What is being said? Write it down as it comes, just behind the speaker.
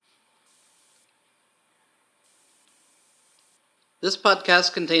This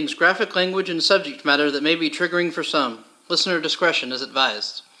podcast contains graphic language and subject matter that may be triggering for some. Listener discretion is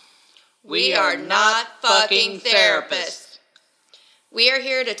advised. We are not fucking therapists. We are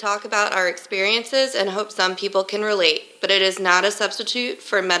here to talk about our experiences and hope some people can relate, but it is not a substitute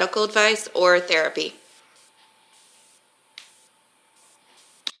for medical advice or therapy.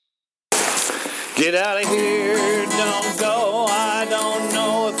 Get out of here, don't go. I don't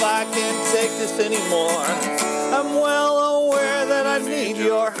know if I can take this anymore. I'm well aware that I need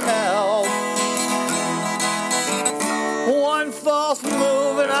your help. One false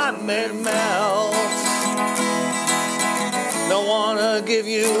move and I may melt. Don't wanna give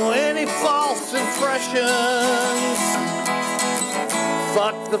you any false impressions.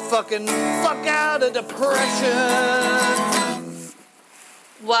 Fuck out of depression.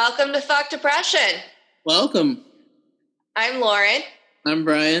 Welcome to Fuck Depression. Welcome. I'm Lauren. I'm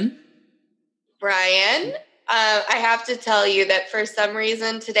Brian. Brian, I have to tell you that for some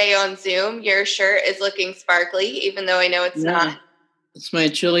reason today on Zoom, your shirt is looking sparkly, even though I know it's not. It's my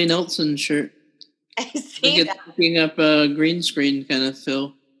Chili Nelson shirt. I see that. It's picking up a green screen kind of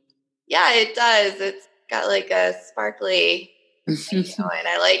feel. Yeah, it does. It's got like a sparkly thing going.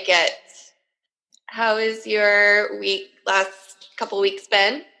 I like it. How is your last couple weeks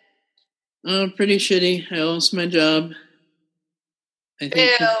been? Pretty shitty. I lost my job. I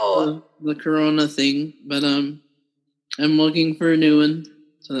think the corona thing, but I'm looking for a new one,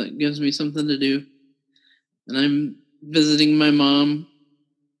 so that gives me something to do. And I'm visiting my mom.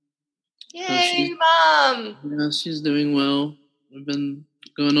 Yay, Mom! Yeah, she's doing well. I've been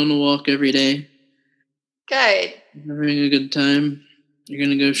going on a walk every day. Good. I'm having a good time. You're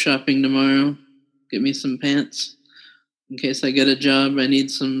gonna go shopping tomorrow. Get me some pants. In case I get a job, I need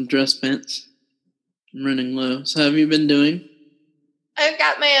some dress pants. I'm running low. So how have you been doing? I've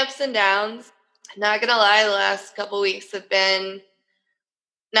got my ups and downs. Not gonna lie, the last couple weeks have been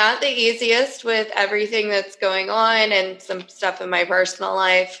not the easiest with everything that's going on and some stuff in my personal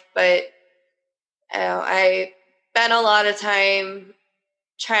life, but I spent a lot of time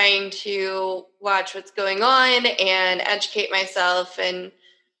trying to watch what's going on and educate myself and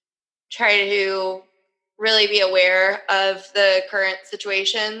try to really be aware of the current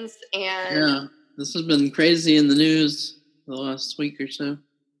situations. And yeah, this has been crazy in the news the last week or so.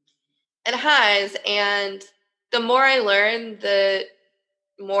 It has, and the more I learn, the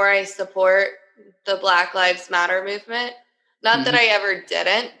more I support the Black Lives Matter movement. Not that I ever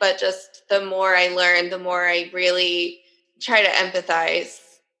didn't, but just the more I learn, the more I really try to empathize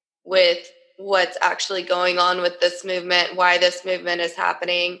with what's actually going on with this movement, why this movement is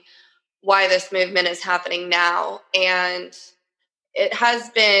happening, why this movement is happening now. And it has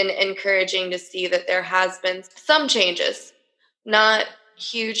been encouraging to see that there has been some changes, not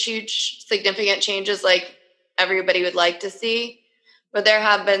huge, significant changes like everybody would like to see, but there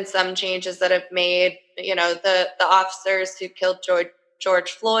have been some changes that have made, the officers who killed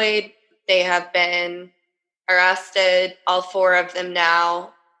George Floyd, they have been arrested, all 4 of them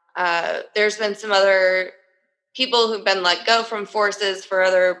now. There's been some other people who've been let go from forces for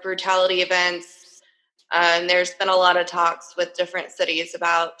other brutality events. And there's been a lot of talks with different cities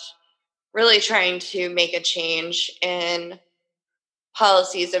about really trying to make a change in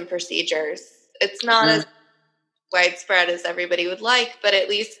policies and procedures. It's not as widespread as everybody would like, but at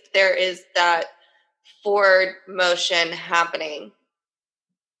least there is that forward motion happening.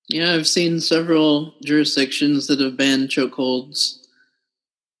 Yeah, I've seen several jurisdictions that have banned chokeholds.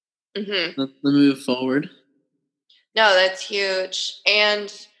 That's the move forward. No, that's huge.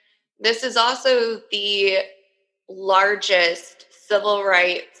 And this is also the largest civil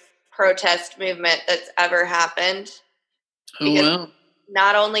rights protest movement that's ever happened. Oh, wow.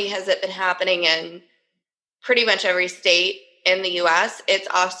 Not only has it been happening in pretty much every state in the U.S., it's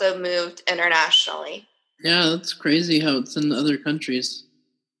also moved internationally. Yeah, that's crazy how it's in other countries.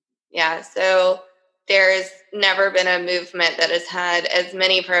 Yeah, so there's never been a movement that has had as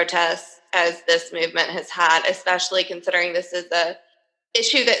many protests as this movement has had, especially considering this is a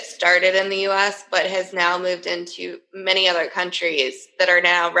issue that started in the U.S. but has now moved into many other countries that are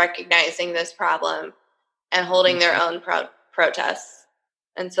now recognizing this problem and holding their own protests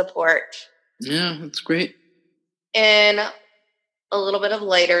and support. Yeah, that's great. In a little bit of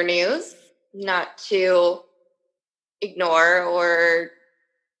lighter news, not to ignore or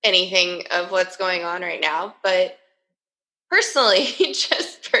anything of what's going on right now, but personally,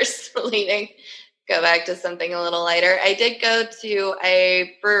 to go back to something a little lighter, I did go to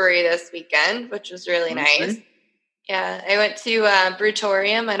a brewery this weekend, which was really nice. Yeah, I went to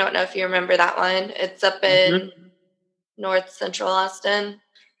Brewtorium. I don't know if you remember that one. It's up in North Central Austin.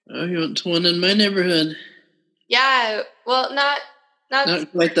 Oh, you went to one in my neighborhood. Yeah, well, not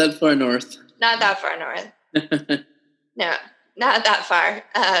quite that far north. Not that far north. No, not that far.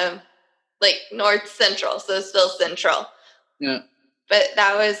 Like north central, so still central. Yeah. But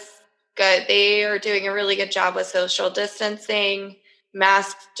that was good. They are doing a really good job with social distancing,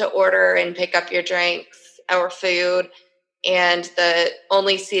 masks to order and pick up your drinks or food. And the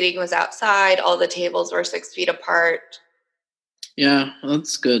only seating was outside. All the tables were 6 feet apart. Yeah,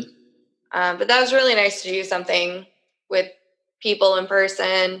 that's good. But that was really nice to do something with people in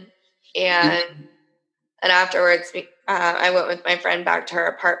person. And afterwards, I went with my friend back to her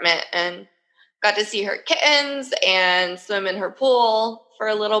apartment and got to see her kittens and swim in her pool for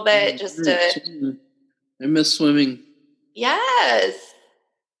a little bit. I miss swimming. Yes.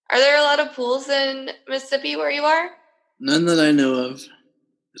 Are there a lot of pools in Mississippi where you are? None that I know of.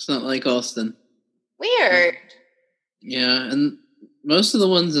 It's not like Austin. Weird. Yeah, and most of the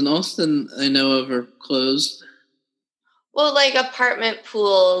ones in Austin I know of are closed. Well, like apartment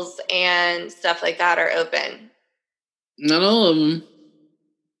pools and stuff like that are open. Not all of them.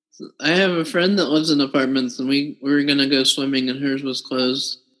 I have a friend that lives in apartments, and we were going to go swimming, and hers was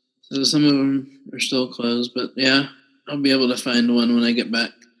closed. So some of them are still closed, but yeah, I'll be able to find one when I get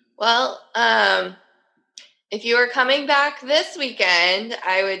back. Well, if you are coming back this weekend,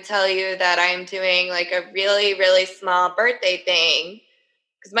 I would tell you that I'm doing like a really, really small birthday thing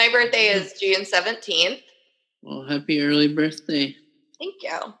because my birthday is June 17th. Well, happy early birthday. Thank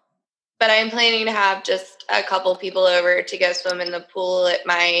you. But I'm planning to have just a couple people over to go swim in the pool at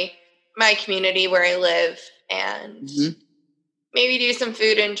my community where I live and maybe do some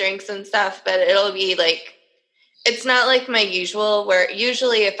food and drinks and stuff, but it'll be like, it's not like my usual where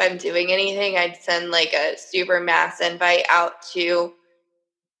usually if I'm doing anything, I'd send like a super mass invite out to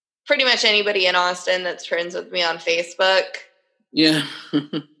pretty much anybody in Austin that's friends with me on Facebook. Yeah.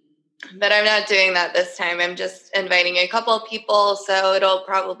 But I'm not doing that this time. I'm just inviting a couple of people, so it'll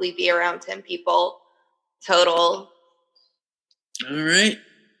probably be around 10 people total. All right.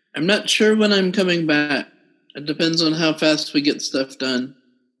 I'm not sure when I'm coming back. It depends on how fast we get stuff done.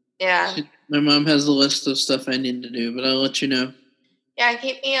 Yeah. My mom has a list of stuff I need to do, but I'll let you know. Yeah,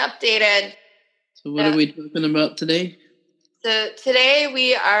 keep me updated. So what are we talking about today? So today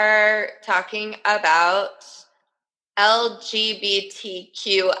we are talking about LGBTQIA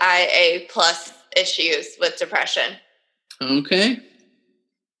plus issues with depression. Okay.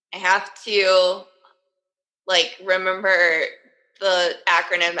 I have to remember the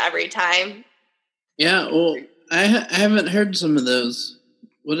acronym every time. Yeah, well, I haven't heard some of those.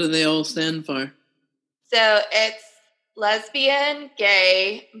 What do they all stand for? So it's lesbian,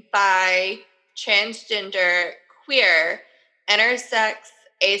 gay, bi, transgender, queer, intersex,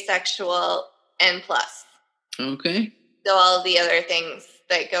 asexual, and plus. Okay. So all the other things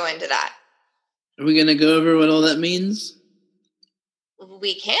that go into that. Are we going to go over what all that means?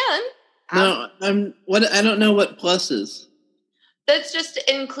 We can. No, I don't know what plus is. That's just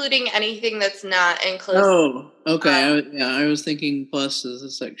including anything that's not inclusive. Oh, okay. I was thinking plus is a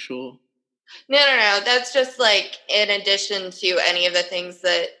sexual. No. That's just like in addition to any of the things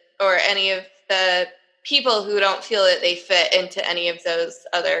that, or any of the people who don't feel that they fit into any of those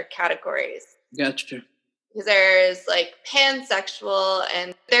other categories. Gotcha. Because there's like pansexual,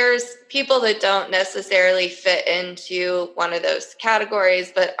 and there's people that don't necessarily fit into one of those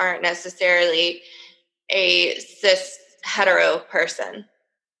categories, but aren't necessarily a cis hetero person.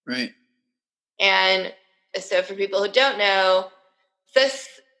 Right. And so for people who don't know, cis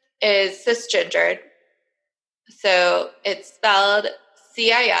is cisgendered. So it's spelled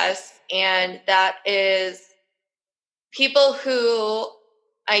CIS, and that is people who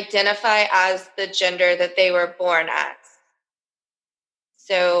identify as the gender that they were born as.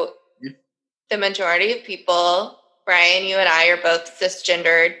 So the majority of people, Brian, you and I are both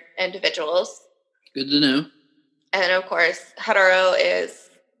cisgendered individuals. Good to know. And of course, hetero is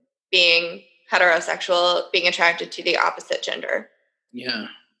being heterosexual, being attracted to the opposite gender. Yeah.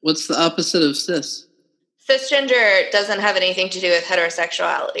 What's the opposite of cis? Cisgender doesn't have anything to do with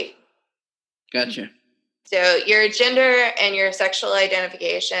heterosexuality. Gotcha. So your gender and your sexual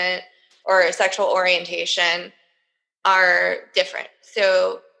identification or sexual orientation are different.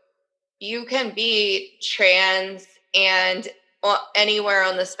 So you can be trans and anywhere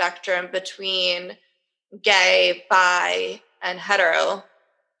on the spectrum between gay, bi, and hetero,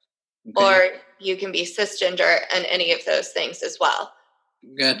 or you can be cisgender and any of those things as well.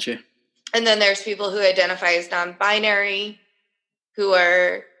 Gotcha. And then there's people who identify as non-binary, who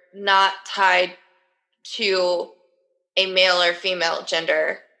are not tied to a male or female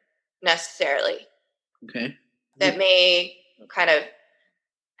gender necessarily. Okay. That may kind of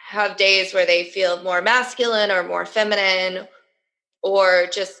have days where they feel more masculine or more feminine, or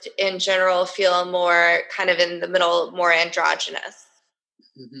just in general feel more kind of in the middle, more androgynous.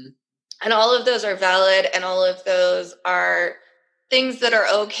 Mm-hmm. And all of those are valid, and all of those are things that are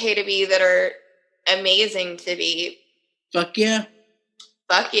okay to be, that are amazing to be. Fuck yeah.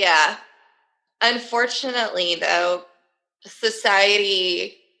 Fuck yeah. Unfortunately, though,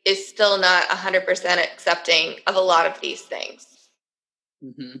 society is still not 100% accepting of a lot of these things.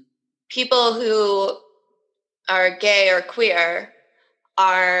 Mm-hmm. People who are gay or queer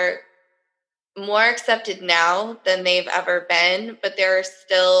are more accepted now than they've ever been, but there are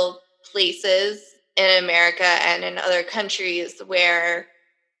still places in America and in other countries where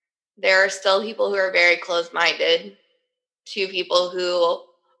there are still people who are very close-minded to people who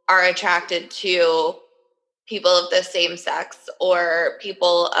are attracted to people of the same sex, or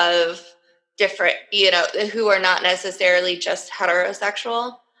people of different, who are not necessarily just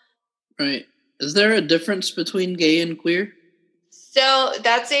heterosexual. Right. Is there a difference between gay and queer? So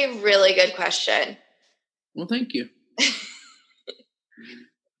that's a really good question. Well, thank you.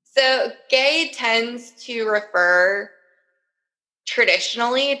 So gay tends to refer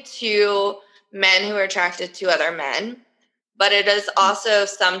traditionally to men who are attracted to other men, but it is also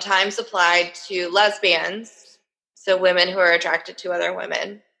sometimes applied to lesbians, so women who are attracted to other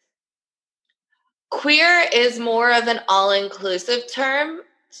women. Queer is more of an all-inclusive term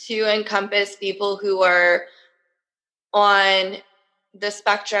to encompass people who are on the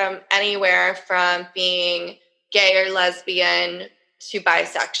spectrum anywhere from being gay or lesbian to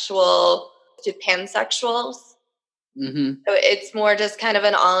bisexual to pansexuals. Mm-hmm. So it's more just kind of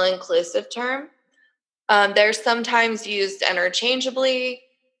an all-inclusive term. They're sometimes used interchangeably.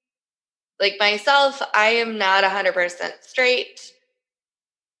 Like myself, I am not 100% straight.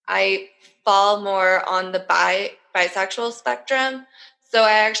 I fall more on the bisexual spectrum. So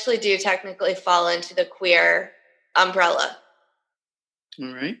I actually do technically fall into the queer umbrella.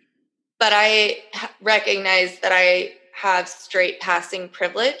 All right. But I recognize that I have straight passing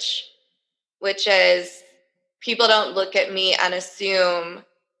privilege, which is people don't look at me and assume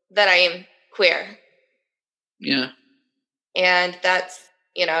that I am queer. Yeah. And that's,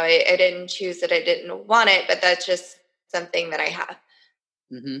 I didn't choose it. I didn't want it, but that's just something that I have.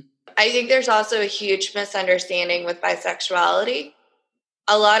 Mm-hmm. I think there's also a huge misunderstanding with bisexuality.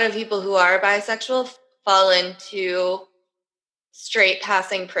 A lot of people who are bisexual fall into straight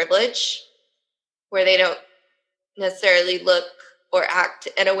passing privilege, where they don't necessarily look or act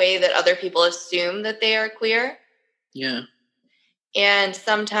in a way that other people assume that they are queer. Yeah. And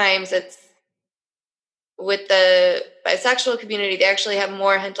sometimes it's with the bisexual community, they actually have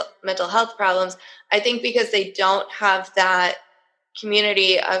more mental health problems. I think because they don't have that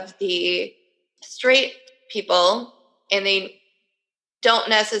community of the straight people, and they don't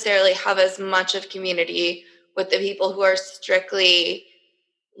necessarily have as much of community with the people who are strictly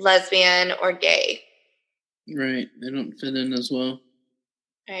lesbian or gay. Right. They don't fit in as well.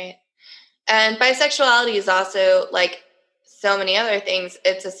 Right. And bisexuality is also, like so many other things,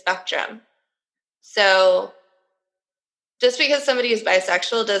 it's a spectrum. So just because somebody is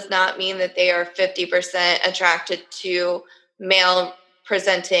bisexual does not mean that they are 50% attracted to male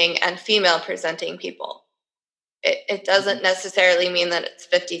presenting and female presenting people. It doesn't necessarily mean that it's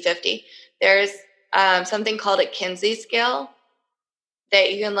 50-50. There's something called a Kinsey scale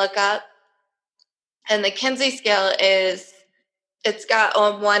that you can look up. And the Kinsey scale it's got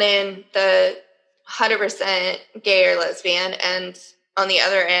on one end the 100% gay or lesbian, and on the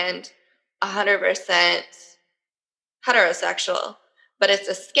other end 100% heterosexual. But it's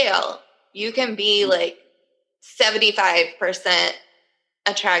a scale. You can be like 75%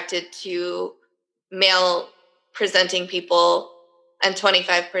 attracted to male presenting people and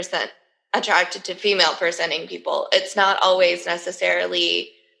 25% attracted to female presenting people. It's not always necessarily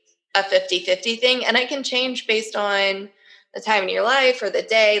a 50-50 thing, and it can change based on the time in your life or the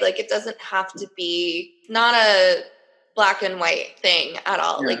day. Like, it doesn't have to be not a black and white thing at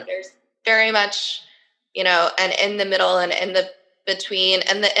all. Yeah. Like, there's very much, an in the middle and in the between,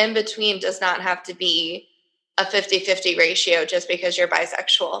 and the in between does not have to be a 50-50 ratio just because you're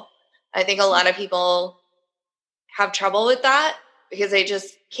bisexual. I think a lot of people have trouble with that because they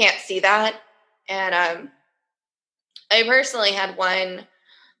just can't see that. And I personally had one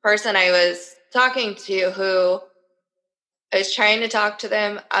person I was talking to who I was trying to talk to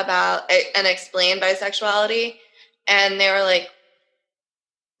them about and explain bisexuality. And they were like,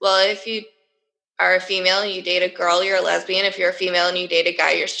 well, if you are a female and you date a girl, you're a lesbian. If you're a female and you date a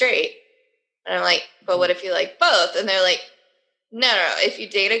guy, you're straight. And I'm like, but what if you like both? And they're like, no. If you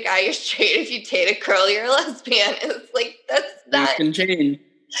date a guy, you're straight. If you date a girl, you're a lesbian. And it's like, that's not. It can change.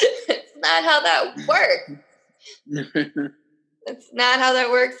 It's not how that works. It's not how that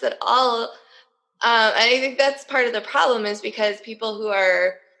works at all. And I think that's part of the problem is because people who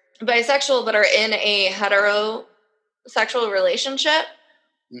are bisexual but are in a heterosexual relationship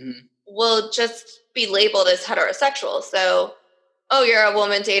will just be labeled as heterosexual. So, oh, you're a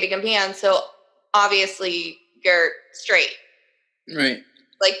woman dating a man, so obviously you're straight. Right.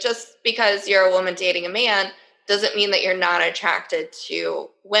 Like, just because you're a woman dating a man doesn't mean that you're not attracted to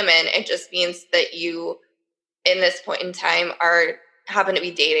women. It just means that you, in this point in time, happen to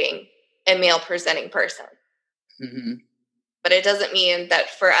be dating a male-presenting person. But it doesn't mean that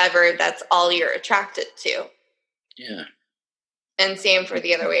forever that's all you're attracted to. Yeah. And same for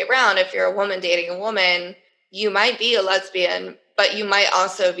the other way around. If you're a woman dating a woman, you might be a lesbian, but you might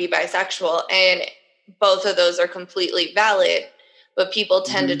also be bisexual. And both of those are completely valid. But people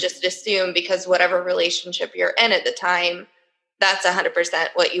tend to just assume because whatever relationship you're in at the time, that's 100%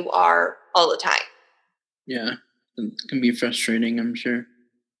 what you are all the time. Yeah. It can be frustrating, I'm sure.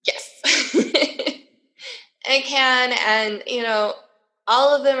 Yes. It can. And,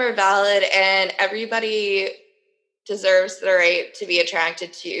 all of them are valid and everybody deserves the right to be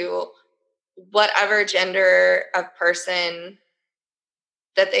attracted to whatever gender of person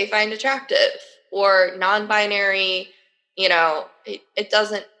that they find attractive or non-binary, it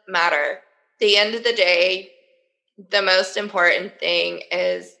doesn't matter. At the end of the day, the most important thing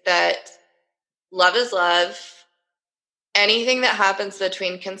is that love is love. Anything that happens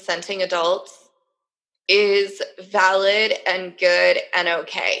between consenting adults is valid and good and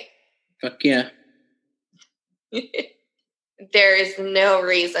okay. Fuck yeah. There is no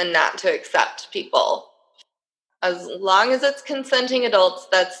reason not to accept people. As long as it's consenting adults,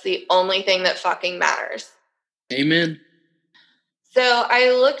 that's the only thing that fucking matters. Amen. So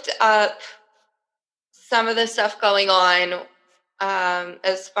I looked up some of the stuff going on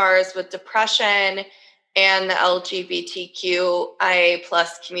as far as with depression and the LGBTQIA+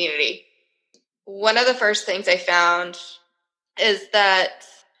 community. One of the first things I found is that,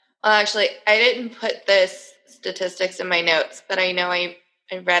 well, actually, I didn't put this statistics in my notes, but I know I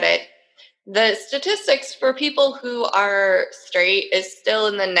read it. The statistics for people who are straight is still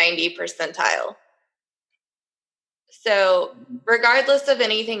in the 90th percentile. So regardless of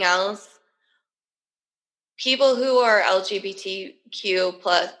anything else, people who are LGBTQ+,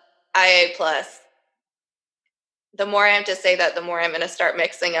 IA+, the more I have to say that, the more I'm going to start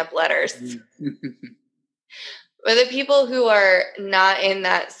mixing up letters. But the people who are not in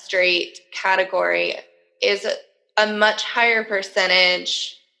that straight category is a much higher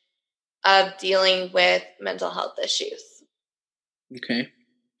percentage of dealing with mental health issues. Okay.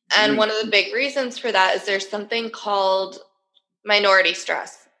 And one of the big reasons for that is there's something called minority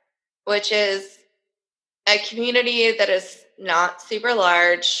stress, which is a community that is not super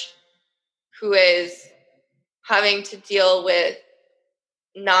large, who is having to deal with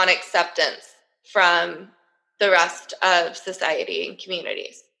non-acceptance from the rest of society and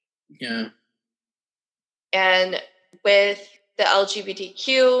communities. Yeah. And with the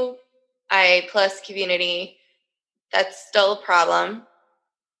LGBTQIA+ community, that's still a problem.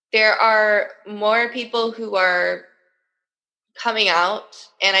 There are more people who are coming out,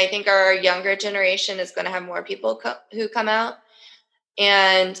 and I think our younger generation is going to have more people who come out.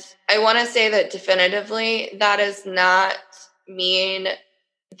 And I want to say that definitively, that does not mean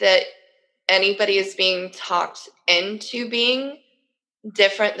that anybody is being talked into being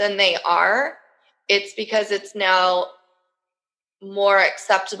different than they are. It's because it's now more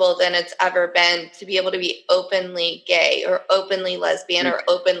acceptable than it's ever been to be able to be openly gay or openly lesbian or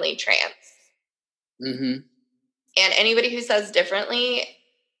openly trans. And anybody who says differently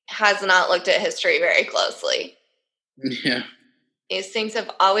has not looked at history very closely. Yeah. These things have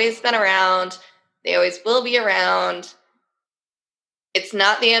always been around. They always will be around. It's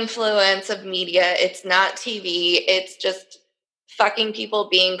not the influence of media. It's not TV. It's just fucking people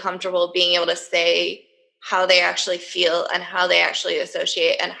being comfortable, being able to say how they actually feel and how they actually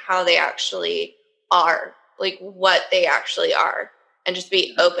associate and how they actually are, like what they actually are, and just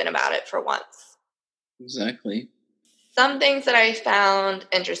be open about it for once. Exactly. Some things that I found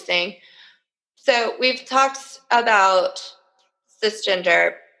interesting. So we've talked about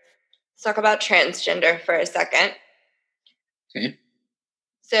cisgender. Let's talk about transgender for a second. Okay.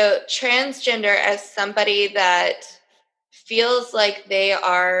 So transgender as somebody that feels like they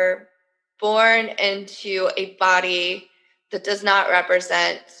are born into a body that does not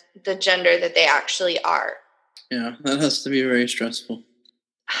represent the gender that they actually are. Yeah, that has to be very stressful.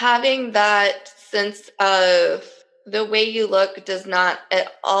 Having that sense of the way you look does not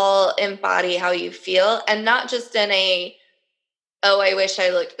at all embody how you feel, and not just in a oh, I wish I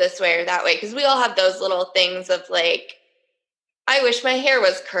looked this way or that way. Because we all have those little things of like, I wish my hair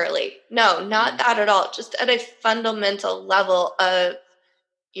was curly. No, not that at all. Just at a fundamental level of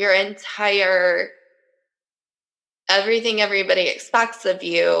your entire, everything everybody expects of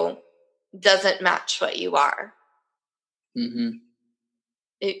you doesn't match what you are. Mm-hmm.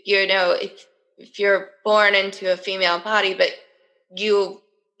 If you're born into a female body, but you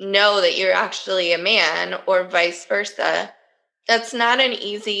know that you're actually a man or vice versa, that's not an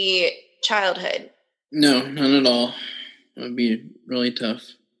easy childhood. No, not at all. It would be really tough.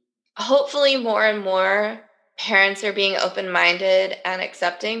 Hopefully more and more parents are being open-minded and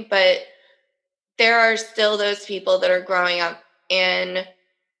accepting, but there are still those people that are growing up in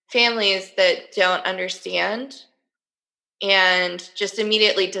families that don't understand and just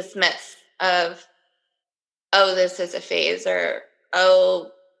immediately dismiss of, oh, this is a phase, or,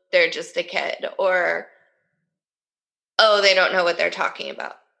 oh, they're just a kid, or, oh, they don't know what they're talking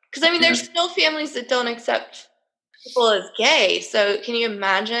about. Because, I mean, there's still families that don't accept people as gay. So can you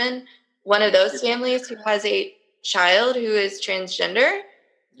imagine one of those families who has a child who is transgender?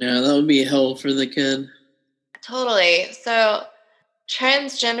 Yeah, that would be hell for the kid. Totally. So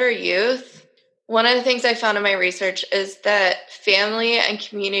transgender youth, one of the things I found in my research is that family and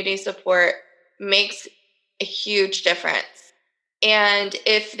community support makes a huge difference. And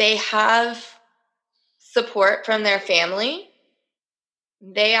if they have support from their family,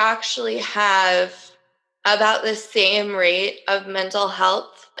 they actually have about the same rate of mental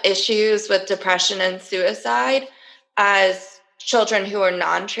health issues with depression and suicide as children who are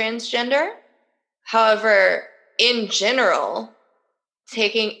non-transgender. However, in general,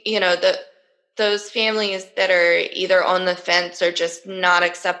 taking, those families that are either on the fence or just not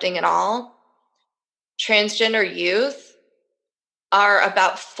accepting at all, transgender youth are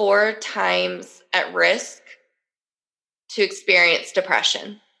about 4 times at risk to experience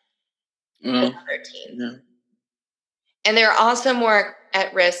depression. Well, yeah. And they're also more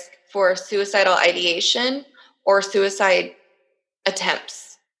at risk for suicidal ideation or suicide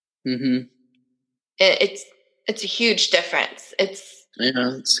attempts. Mm-hmm. It's a huge difference. It's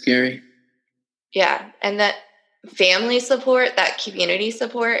scary. Yeah, and that family support, that community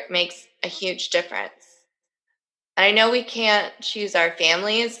support makes a huge difference. And I know we can't choose our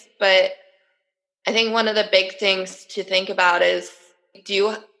families, but I think one of the big things to think about is, do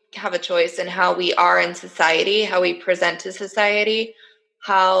you have a choice in how we are in society, how we present to society,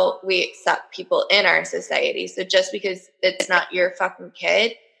 how we accept people in our society? So just because it's not your fucking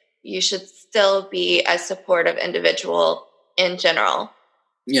kid, you should still be a supportive individual in general.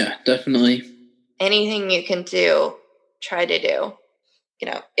 Yeah, definitely. Anything you can do, try to do.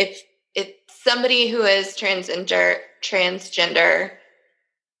 If somebody who is transgender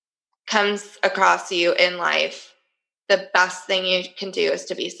comes across you in life, the best thing you can do is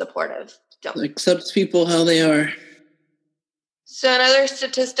to be supportive. Accept people how they are. So another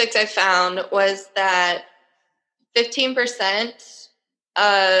statistics I found was that 15%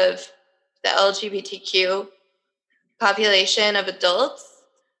 of the LGBTQ population of adults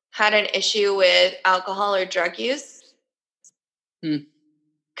had an issue with alcohol or drug use,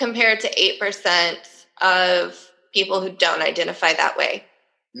 compared to 8% of people who don't identify that way.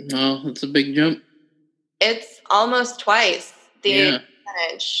 No, that's a big jump. It's almost twice the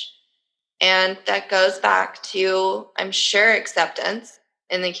percentage. And that goes back to, I'm sure, acceptance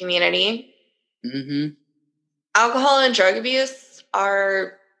in the community. Mm-hmm. Alcohol and drug abuse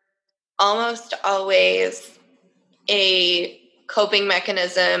are almost always a coping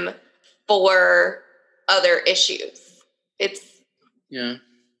mechanism for other issues.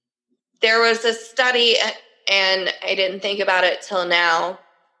 There was a study, and I didn't think about it till now.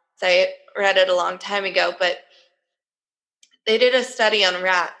 I read it a long time ago, but they did a study on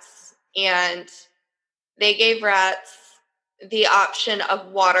rats, and they gave rats the option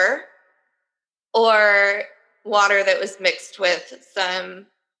of water or water that was mixed with some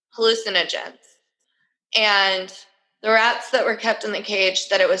hallucinogens. And the rats that were kept in the cage,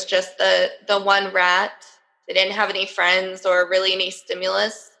 that it was just the one rat, they didn't have any friends or really any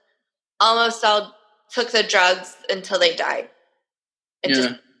stimulus, almost all took the drugs until they died and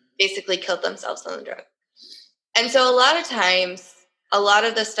just basically killed themselves on the drug. And so a lot of times, a lot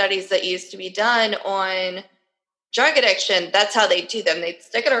of the studies that used to be done on drug addiction, that's how they do them. They'd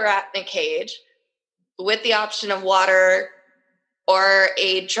stick a rat in a cage with the option of water or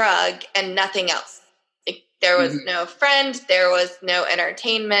a drug and nothing else. There was no friend, there was no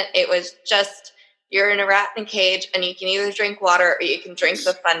entertainment. It was just, you're in a rat in a cage and you can either drink water or you can drink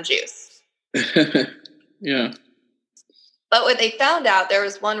the fun juice. Yeah. But what they found out, there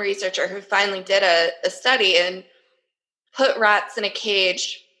was one researcher who finally did a study, and put rats in a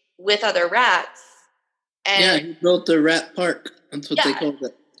cage with other rats. And he built a rat park. That's what they called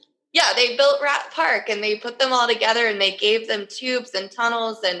it. Yeah, they built Rat Park, and they put them all together, and they gave them tubes and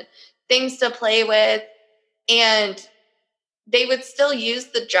tunnels and things to play with. And they would still use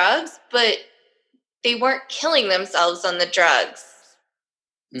the drugs, but they weren't killing themselves on the drugs.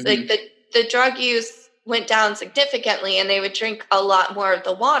 Mm-hmm. Like the drug use went down significantly, and they would drink a lot more of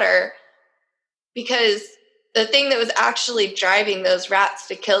the water, because the thing that was actually driving those rats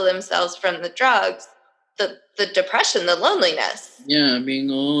to kill themselves from the drugs, the depression, the loneliness. Yeah,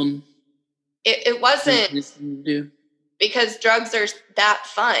 being alone. It wasn't because drugs are that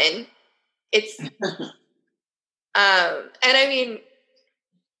fun. It's and I mean,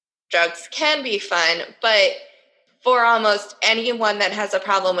 drugs can be fun, but for almost anyone that has a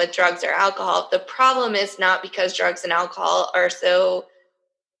problem with drugs or alcohol, the problem is not because drugs and alcohol are so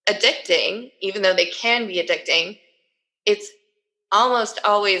addicting, even though they can be addicting. It's almost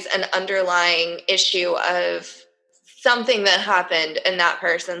always an underlying issue of something that happened in that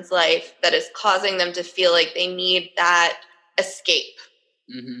person's life that is causing them to feel like they need that escape.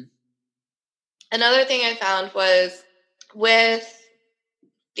 Mm-hmm. Another thing I found was with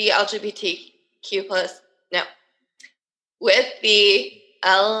the with the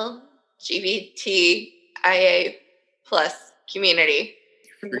LGBTIA plus community.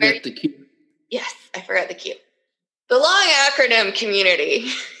 Forget the Q. Yes, I forgot the Q. The long acronym community.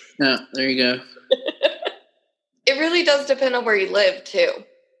 Yeah, there you go. It really does depend on where you live, too.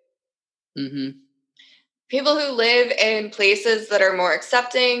 Mm-hmm. People who live in places that are more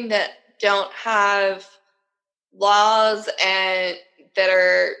accepting, that don't have laws and that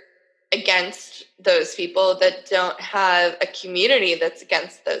are against those people, that don't have a community that's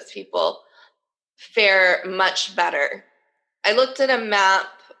against those people, fare much better. I looked at a map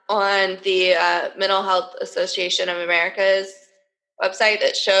on the Mental Health Association of America's website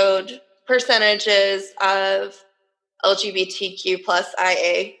that showed percentages of LGBTQ plus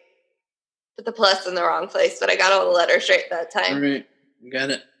IA. Put the plus in the wrong place, but I got all the letters right that time. All right, got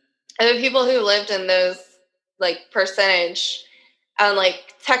it. And the people who lived in those, like, percentage,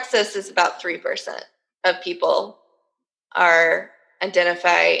 like, Texas is about 3% of people are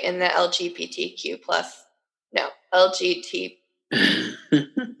identify in the LGBTQ plus, no,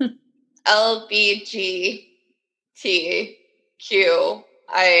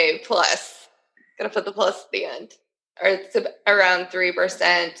 LGBTQIA plus. Gotta put the plus at the end. Or it's around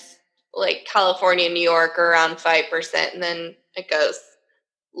 3%, like California and New York are around 5%, and then it goes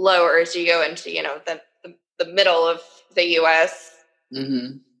lower as you go into, the middle of the U.S.,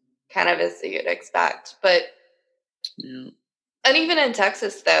 mm-hmm. kind of as you'd expect. But, and even in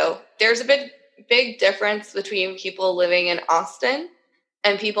Texas, though, there's a big difference between people living in Austin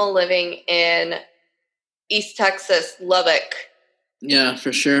and people living in East Texas, Lubbock. Yeah,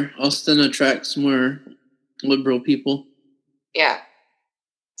 for sure. Austin attracts more liberal people. Yeah.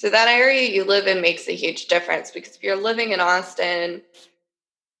 So that area you live in makes a huge difference, because if you're living in Austin,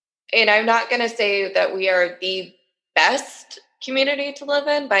 and I'm not going to say that we are the best community to live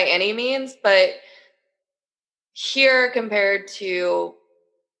in by any means, but here compared to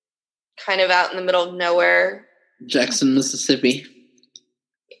kind of out in the middle of nowhere. Jackson, Mississippi.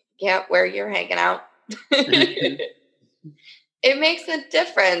 Yeah, where you're hanging out. It makes a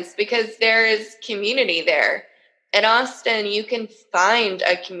difference because there is community there. In Austin, you can find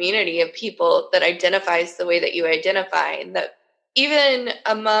a community of people that identifies the way that you identify. And that even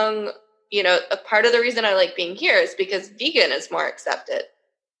among, a part of the reason I like being here is because vegan is more accepted.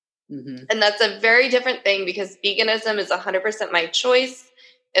 Mm-hmm. And that's a very different thing, because veganism is 100% my choice.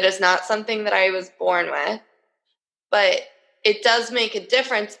 It is not something that I was born with. But it does make a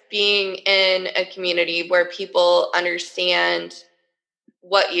difference being in a community where people understand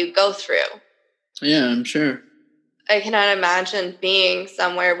what you go through. Yeah, I'm sure. I cannot imagine being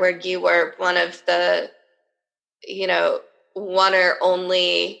somewhere where you were one of the, one or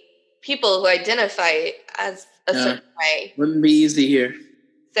only people who identify as a certain way. Wouldn't be easy here.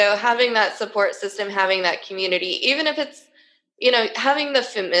 So having that support system, having that community, even if it's, having the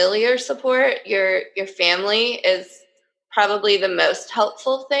familiar support, your family is probably the most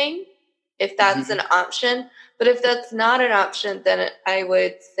helpful thing, if that's mm-hmm. an option. But if that's not an option, then I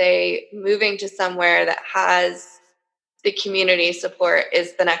would say moving to somewhere that has the community support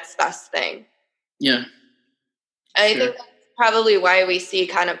is the next best thing. Yeah. I think that's probably why we see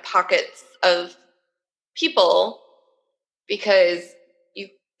kind of pockets of people, because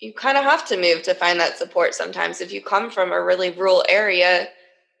you kind of have to move to find that support sometimes. If you come from a really rural area,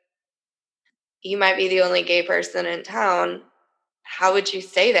 you might be the only gay person in town. How would you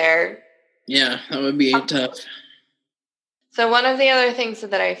stay there? Yeah, that would be tough. So one of the other things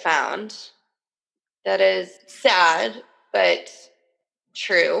that I found that is sad but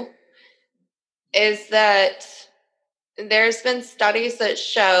true is that there's been studies that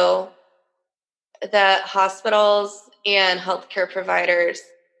show that hospitals and healthcare providers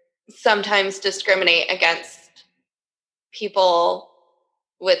sometimes discriminate against people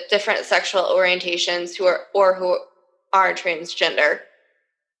with different sexual orientations who are transgender.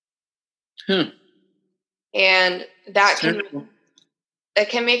 And that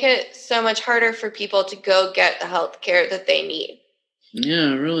can make it so much harder for people to go get the health care that they need.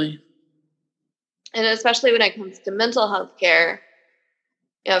 Yeah, really. And especially when it comes to mental health care,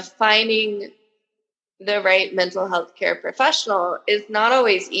 finding the right mental health care professional is not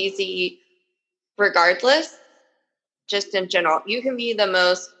always easy regardless, just in general. You can be the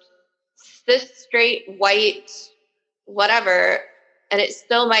most cis, straight, white, whatever, and it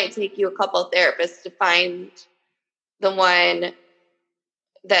still might take you a couple therapists to find the one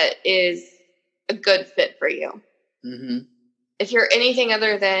that is a good fit for you. Mm-hmm. If you're anything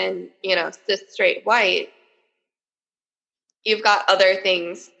other than, cis, straight, white, you've got other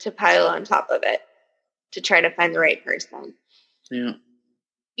things to pile on top of it to try to find the right person. Yeah.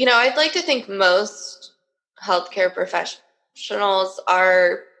 I'd like to think most healthcare professionals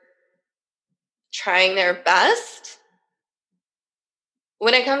are trying their best.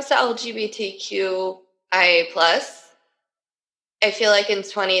 When it comes to LGBTQIA+, I feel like in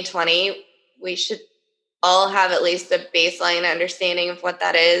 2020, we should all have at least a baseline understanding of what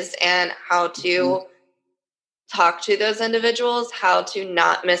that is and how to talk to those individuals, how to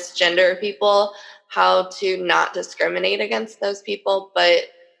not misgender people, how to not discriminate against those people. But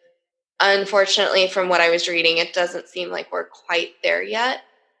unfortunately, from what I was reading, it doesn't seem like we're quite there yet.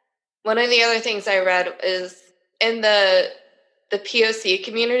 One of the other things I read is in the POC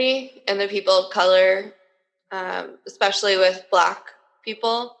community and the people of color, especially with Black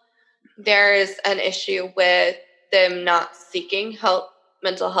people, there is an issue with them not seeking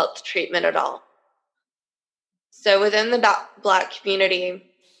mental health treatment at all. So within the Black community,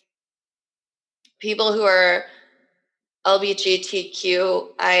 people who are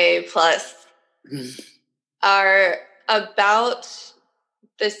LGBTQIA+ are about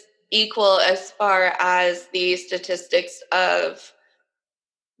this equal as far as the statistics of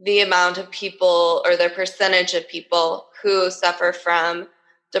the amount of people or the percentage of people who suffer from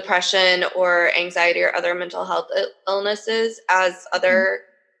depression or anxiety or other mental health illnesses as other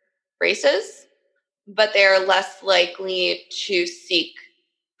races, but they are less likely to seek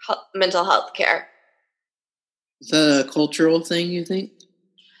mental health care. Is that a cultural thing, you think?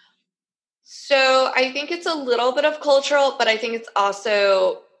 So I think it's a little bit of cultural, but I think it's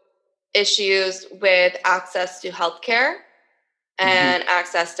also issues with access to healthcare and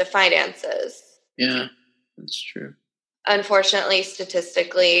access to finances. Yeah, that's true. Unfortunately,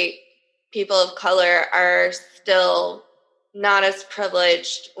 statistically, people of color are still not as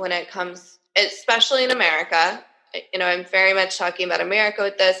privileged when it comes, especially in America. I'm very much talking about America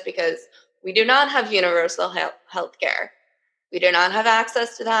with this because we do not have universal health care. We do not have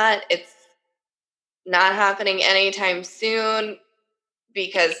access to that. It's not happening anytime soon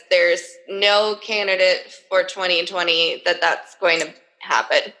because there's no candidate for 2020 that's going to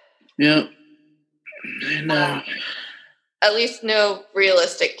happen. Yeah. I know. At least no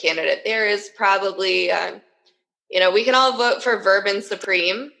realistic candidate. There is probably, we can all vote for Vermin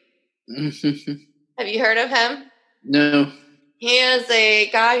Supreme. Have you heard of him? No. He is a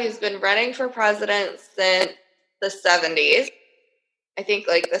guy who's been running for president since the 70s. I think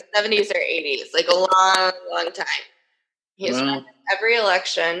like the 70s or 80s, like a long, long time. He's run every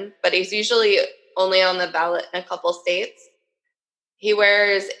election, but he's usually only on the ballot in a couple states. He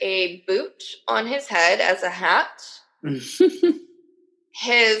wears a boot on his head as a hat.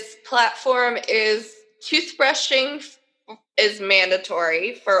 His platform is toothbrushing is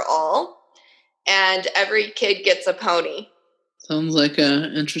mandatory for all, and every kid gets a pony. Sounds like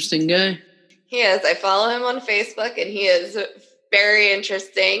an interesting guy. He is. I follow him on Facebook, and he is very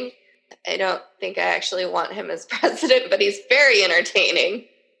interesting. I don't think I actually want him as president, but he's very entertaining.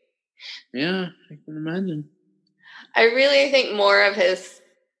 Yeah, I can imagine. I really think more of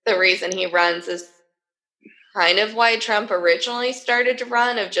the reason he runs is kind of why Trump originally started to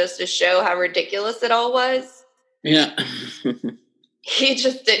run, of just to show how ridiculous it all was. Yeah. He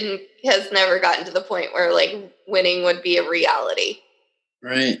just has never gotten to the point where like winning would be a reality.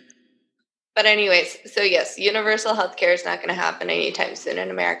 Right. But anyways, so yes, universal health care is not going to happen anytime soon in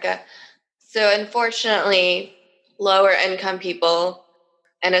America. So unfortunately, lower income people,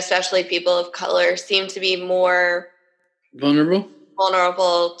 and especially people of color, seem to be more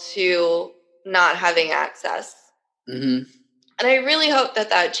vulnerable to not having access. Mm-hmm. And I really hope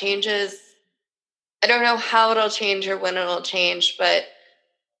that changes. I don't know how it'll change or when it'll change, but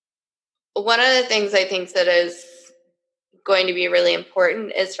one of the things I think that is going to be really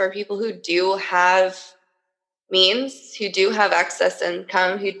important is for people who do have means, who do have excess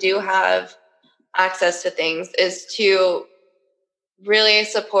income, who do have access to things, is to really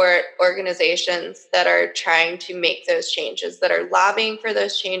support organizations that are trying to make those changes, that are lobbying for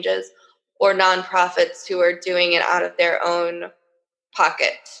those changes, or nonprofits who are doing it out of their own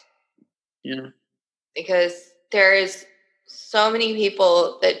pocket. Yeah. Because there is so many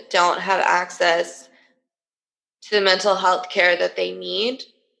people that don't have access to the mental health care that they need.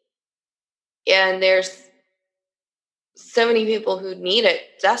 And there's so many people who need it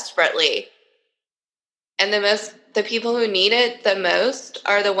desperately. And the people who need it the most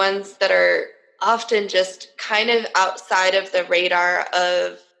are the ones that are often just kind of outside of the radar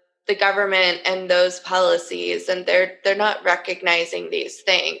of the government and those policies, and they're not recognizing these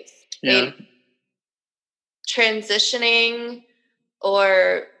things. Yeah. Transitioning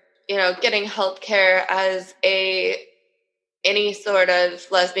or, getting healthcare as any sort of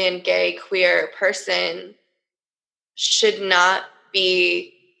lesbian, gay, queer person should not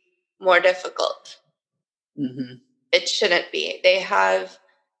be more difficult. Mm-hmm. It shouldn't be. They have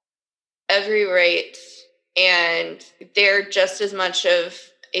every right, and they're just as much of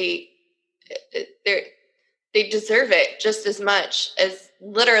they deserve it just as much as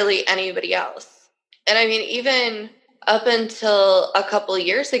literally anybody else. And I mean, even up until a couple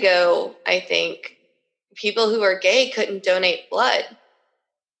years ago, I think people who are gay couldn't donate blood.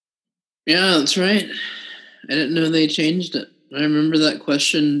 Yeah, that's right. I didn't know they changed it. I remember that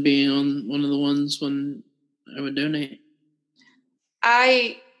question being on one of the ones when I would donate.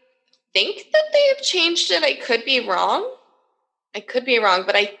 I think that they have changed it. I could be wrong,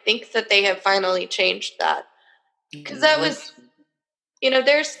 but I think that they have finally changed that. Because that was,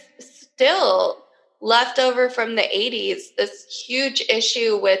 there's still left over from the 80s, this huge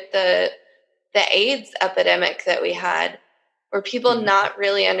issue with the AIDS epidemic that we had, where people not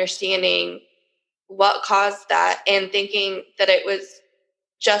really understanding what caused that and thinking that it was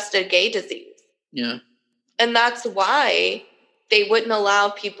just a gay disease. Yeah. And that's why they wouldn't allow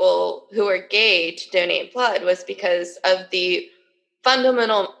people who are gay to donate blood, was because of the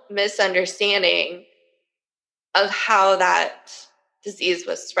fundamental misunderstanding of how that disease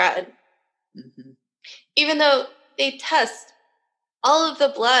was spread. Mm-hmm. Even though they test all of the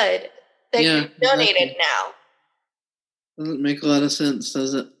blood that gets donated now. Doesn't make a lot of sense,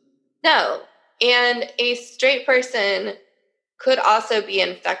 does it? No. And a straight person could also be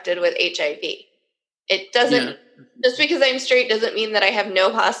infected with HIV. It doesn't, just because I'm straight doesn't mean that I have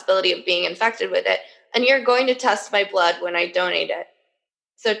no possibility of being infected with it. And you're going to test my blood when I donate it.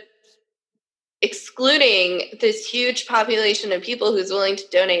 So excluding this huge population of people who's willing to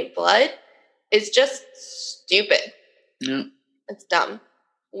donate blood is just stupid. Yeah. It's dumb.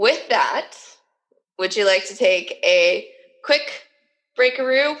 With that, would you like to take a quick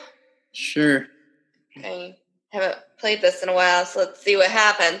breakaroo? Sure. I haven't played this in a while, so let's see what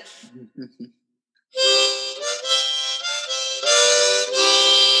happens.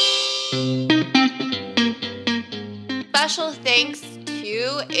 Special thanks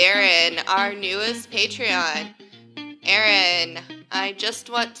to Aaron, our newest Patreon. Aaron, I just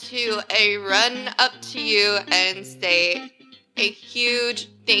want to run up to you and say a huge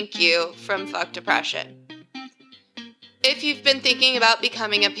thank you from Fuck Depression. If you've been thinking about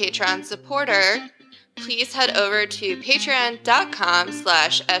becoming a Patreon supporter, please head over to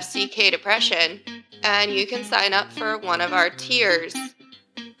patreon.com/FCKDepression and you can sign up for one of our tiers.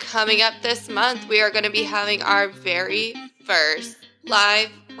 Coming up this month, we are going to be having our very first live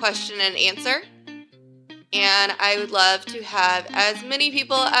question and answer. And I would love to have as many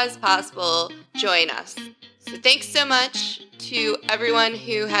people as possible join us. So thanks so much to everyone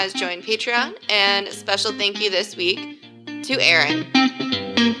who has joined Patreon, and a special thank you this week to Aaron.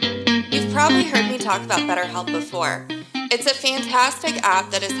 You've probably heard me talk about BetterHelp before. It's a fantastic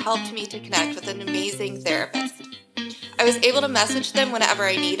app that has helped me to connect with an amazing therapist. I was able to message them whenever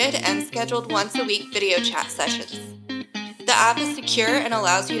I needed and scheduled once-a-week video chat sessions. The app is secure and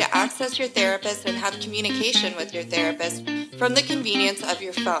allows you to access your therapist and have communication with your therapist from the convenience of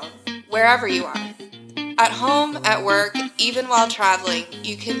your phone, wherever you are. At home, at work, even while traveling,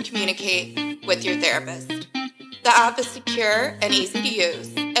 you can communicate with your therapist. The app is secure and easy to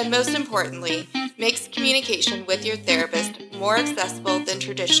use, and most importantly, makes communication with your therapist more accessible than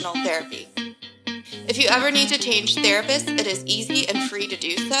traditional therapy. If you ever need to change therapists, it is easy and free to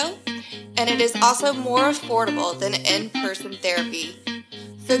do so, and it is also more affordable than in-person therapy.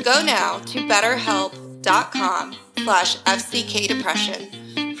 So go now to betterhelp.com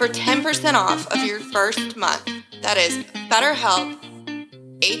BetterHelp.com/FCKDepression for 10% off of your first month. That is BetterHelp,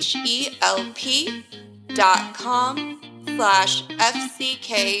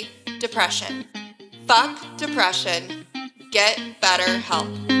 HELP.com/FCKDepression. Fuck depression. Get better help.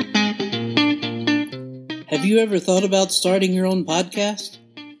 Have you ever thought about starting your own podcast?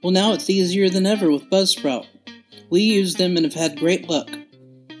 Well, now it's easier than ever with Buzzsprout. We use them and have had great luck.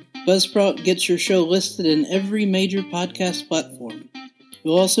 Buzzsprout gets your show listed in every major podcast platform.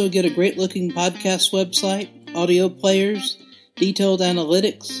 You'll also get a great-looking podcast website, audio players, detailed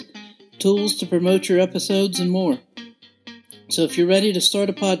analytics, tools to promote your episodes, and more. So if you're ready to start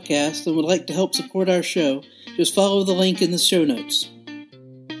a podcast and would like to help support our show, just follow the link in the show notes.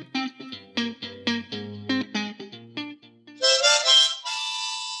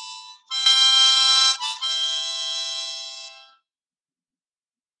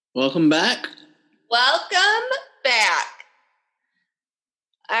 Welcome back. Welcome back.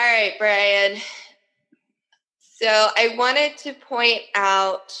 All right, Brian. So I wanted to point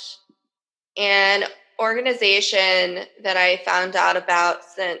out an organization that I found out about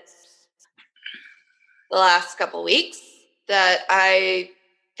since the last couple weeks that I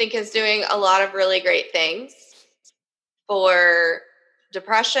think is doing a lot of really great things for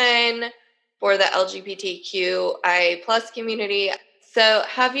depression, for the LGBTQI plus community. So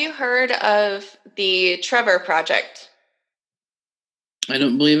have you heard of the Trevor Project? I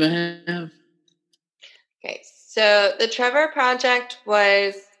don't believe I have. Okay, so the Trevor Project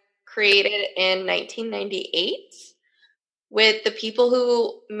was created in 1998 with the people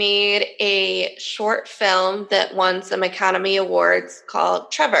who made a short film that won some Academy Awards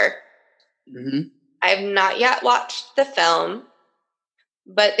called Trevor. Mm-hmm. I have not yet watched the film,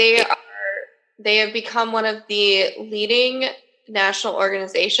 but they have become one of the leading national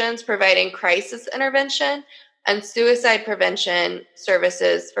organizations providing crisis intervention and suicide prevention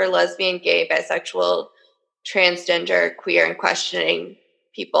services for lesbian, gay, bisexual, transgender, queer, and questioning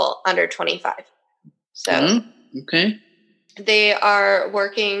people under 25. So okay. They are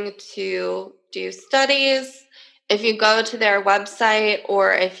working to do studies. If you go to their website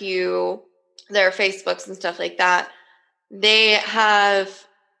or their Facebooks and stuff like that, they have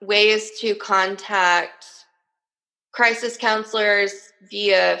ways to contact crisis counselors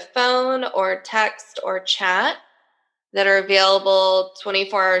via phone or text or chat that are available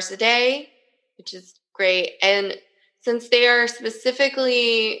 24 hours a day, which is great. And since they are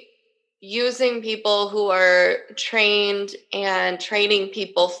specifically using people who are trained and training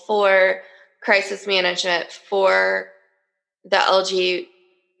people for crisis management for the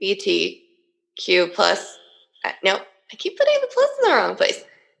LGBTQ plus, no, I keep putting the plus in the wrong place.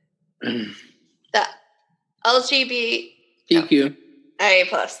 The LGBTQIA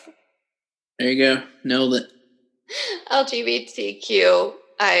plus. There you go. Nailed it.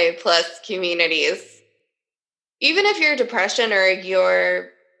 LGBTQIA plus communities. Even if your depression or your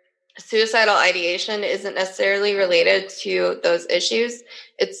suicidal ideation isn't necessarily related to those issues,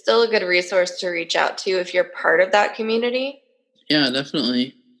 it's still a good resource to reach out to if you're part of that community. Yeah,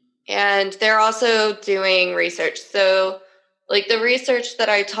 definitely. And they're also doing research. So, like the research that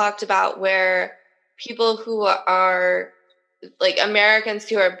I talked about where people who are, like Americans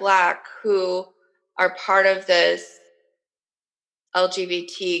who are Black, who are part of this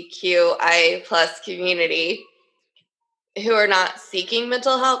LGBTQIA plus community, who are not seeking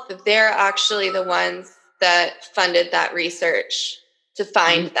mental health, they're actually the ones that funded that research to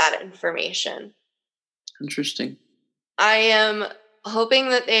find that information. Interesting. I am hoping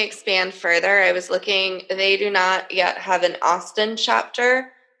that they expand further. I was looking, they do not yet have an Austin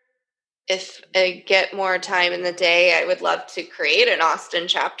chapter. If I get more time in the day, I would love to create an Austin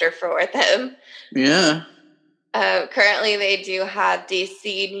chapter for them. Yeah. Currently, they do have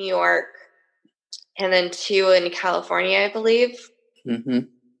DC, New York, and then 2 in California, I believe. Mm-hmm.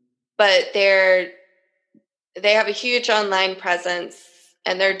 But they have a huge online presence,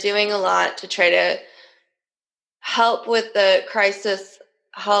 and they're doing a lot to try to help with the crisis,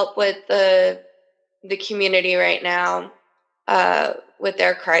 help with the community right now with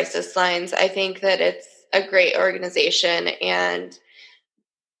their crisis lines. I think that it's a great organization, and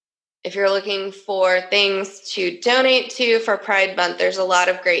if you're looking for things to donate to for Pride Month, there's a lot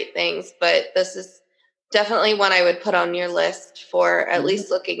of great things, but this is definitely one I would put on your list for at least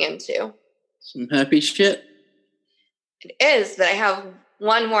looking into. Some happy shit. It is, but I have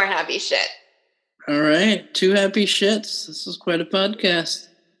one more happy shit. All right. 2 happy shits. This is quite a podcast.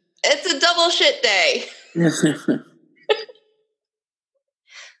 It's a double shit day.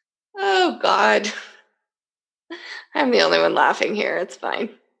 Oh, God. I'm the only one laughing here. It's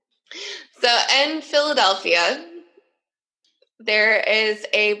fine. So in Philadelphia, there is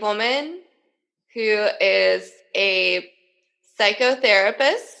a woman who is a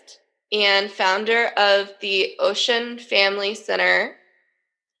psychotherapist and founder of the Ocean Family Center,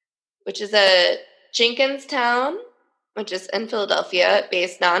 which is a Jenkinstown, which is in Philadelphia,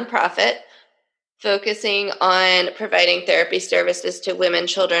 based nonprofit, focusing on providing therapy services to women,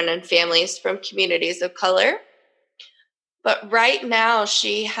 children, and families from communities of color. But right now,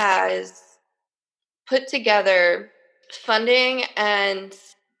 she has put together funding and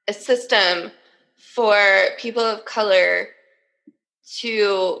a system for people of color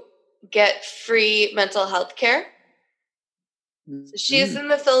to get free mental health care. So she's in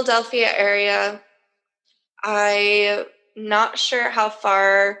the Philadelphia area. I'm not sure how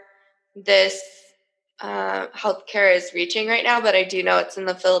far this healthcare is reaching right now, but I do know it's in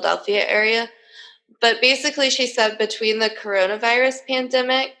the Philadelphia area. But basically, she said between the coronavirus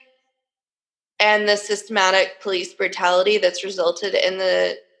pandemic and the systematic police brutality that's resulted in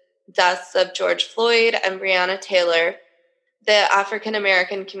the deaths of George Floyd and Breonna Taylor, the African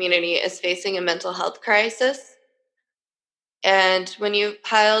American community is facing a mental health crisis. And when you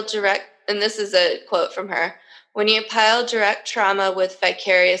pile and this is a quote from her, when you pile direct trauma with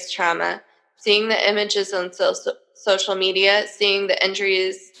vicarious trauma, seeing the images on social media, seeing the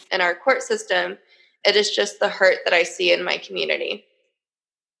injuries in our court system, it is just the hurt that I see in my community.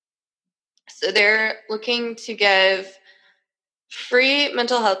 So they're looking to give free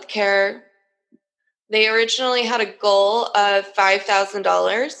mental health care. They originally had a goal of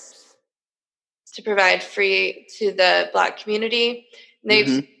 $5,000 to provide free to the Black community.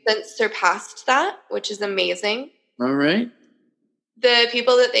 They've since surpassed that, which is amazing. All right. The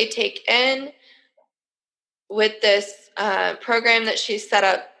people that they take in with this program that she's set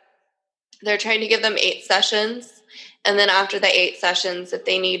up, they're trying to give them 8 sessions. And then after the 8 sessions, if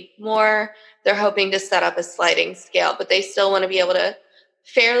they need more, they're hoping to set up a sliding scale. But they still want to be able to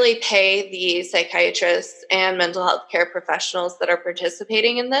fairly pay the psychiatrists and mental health care professionals that are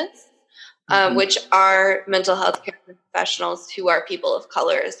participating in this, which are mental health care professionals who are people of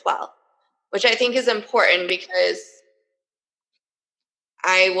color as well, which I think is important because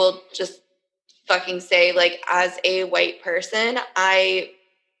I will just fucking say, like, as a white person, I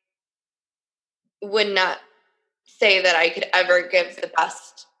would not say that I could ever give the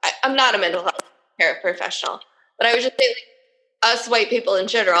best. I'm not a mental health care professional, but I would just say, like, us white people in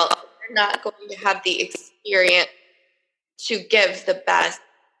general, we're not going to have the experience to give the best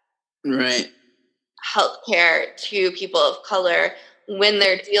healthcare to people of color when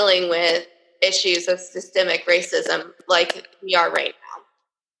they're dealing with issues of systemic racism like we are right now.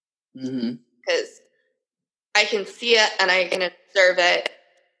 Because I can see it and I can observe it.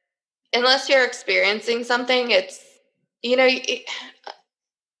 Unless you're experiencing something, it's,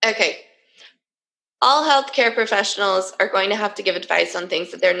 okay. All healthcare professionals are going to have to give advice on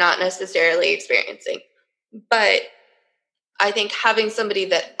things that they're not necessarily experiencing. But I think having somebody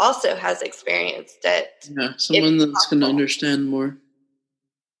that also has experienced it. Yeah, someone that's going to understand more.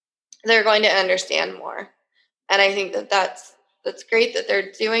 They're going to understand more. And I think that's great that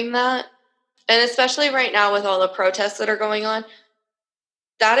they're doing that. And especially right now with all the protests that are going on,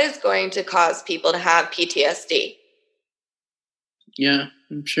 that is going to cause people to have PTSD. Yeah,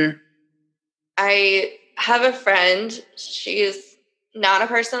 I'm sure. I have a friend. She is not a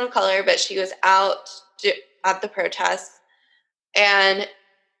person of color, but she was out at the protests. And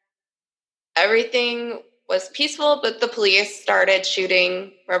everything was peaceful, but the police started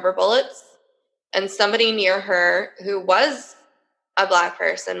shooting rubber bullets. And somebody near her who was a Black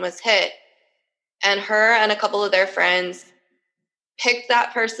person was hit. And her and a couple of their friends picked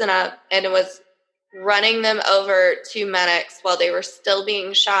that person up and was running them over to medics while they were still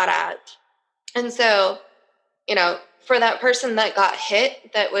being shot at. And so, for that person that got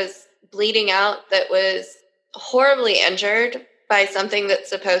hit, that was bleeding out, that was horribly injured by something that's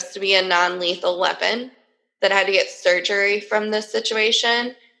supposed to be a non-lethal weapon, that had to get surgery from this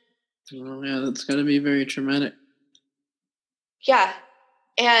situation. Oh, yeah, that's got to be very traumatic. Yeah.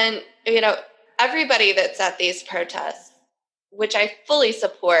 And, everybody that's at these protests, which I fully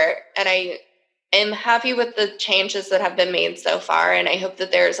support, and I am happy with the changes that have been made so far, and I hope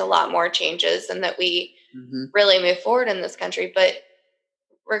that there's a lot more changes and that we really move forward in this country. But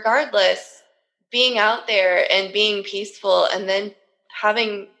regardless, being out there and being peaceful and then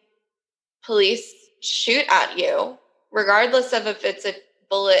having police shoot at you, regardless of if it's a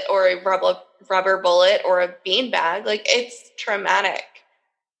bullet or a rubber bullet or a beanbag, like, it's traumatic.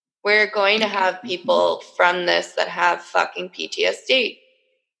 We're going to have people from this that have fucking PTSD.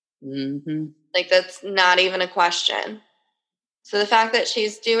 Like, that's not even a question. So the fact that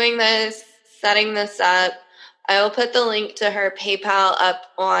she's doing this, setting this up, I will put the link to her PayPal up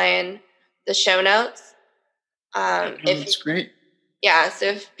on the show notes. That's great. Yeah, so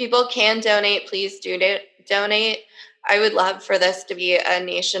if people can donate, please do donate. I would love for this to be a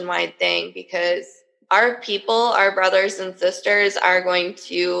nationwide thing because our people, our brothers and sisters, are going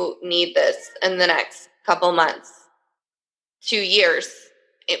to need this in the next couple months, 2 years.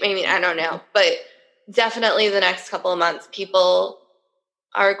 I don't know, but definitely the next couple of months, people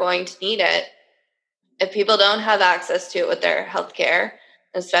are going to need it. If people don't have access to it with their healthcare,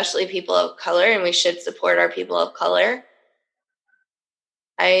 especially people of color, and we should support our people of color,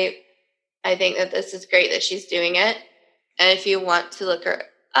 I think that this is great that she's doing it. And if you want to look her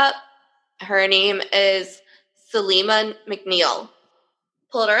up, her name is Salima McNeil.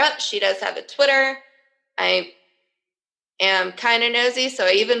 Pulled her up. She does have a Twitter. I am kind of nosy, so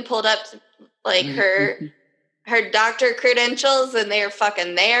I even pulled up like her doctor credentials, and they are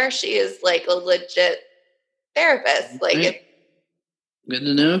fucking there. She is like a legit therapist. Like, good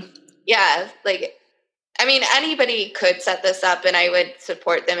to know. Yeah, like, I mean, anybody could set this up, and I would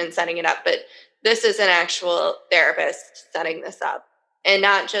support them in setting it up. But this is an actual therapist setting this up, and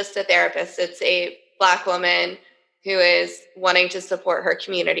not just a therapist. It's a Black woman who is wanting to support her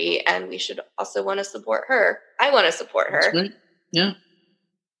community, and we should also want to support her. I want to support her. That's right. Yeah.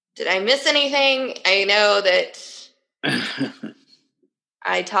 Did I miss anything? I know that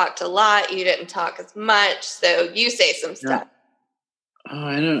I talked a lot. You didn't talk as much, so you say some stuff. Oh,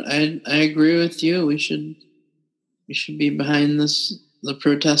 I agree with you. We should be behind this, the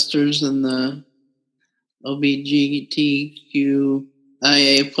protesters and the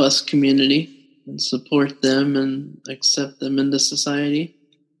LGBTQIA plus community, and support them and accept them into society.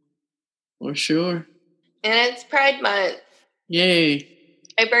 For sure. And it's Pride Month. Yay.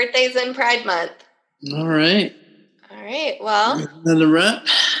 My birthday's in Pride Month. All right. Well. Another wrap?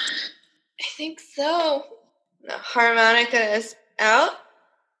 I think so. The harmonica is out.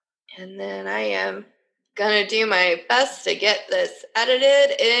 And then I am going to do my best to get this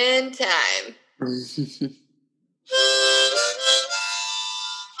edited in time.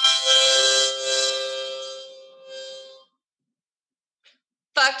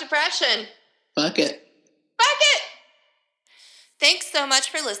 Fuck depression. Fuck it. Fuck it. Thanks so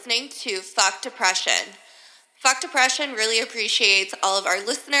much for listening to Fuck Depression. Fuck Depression really appreciates all of our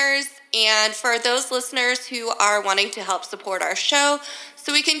listeners, and for those listeners who are wanting to help support our show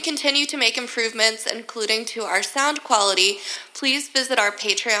so we can continue to make improvements, including to our sound quality, please visit our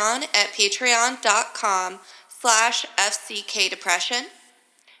Patreon at patreon.com/FCKDepression.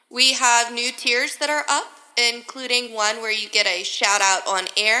 We have new tiers that are up, including one where you get a shout out on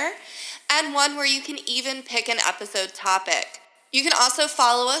air, and one where you can even pick an episode topic. You can also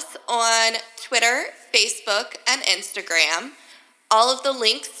follow us on Twitter, Facebook, and Instagram. All of the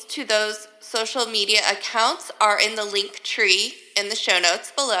links to those social media accounts are in the link tree in the show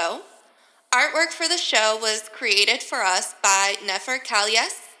notes below. Artwork for the show was created for us by Nefer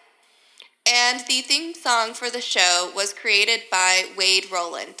Kalyas, and the theme song for the show was created by Wade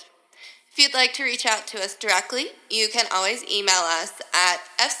Rowland. If you'd like to reach out to us directly, you can always email us at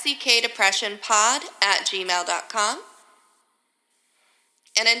fckdepressionpod@gmail.com.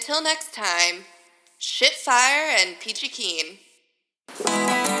 And until next time, shit fire and peachy keen.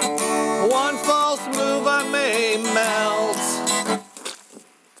 One false move I may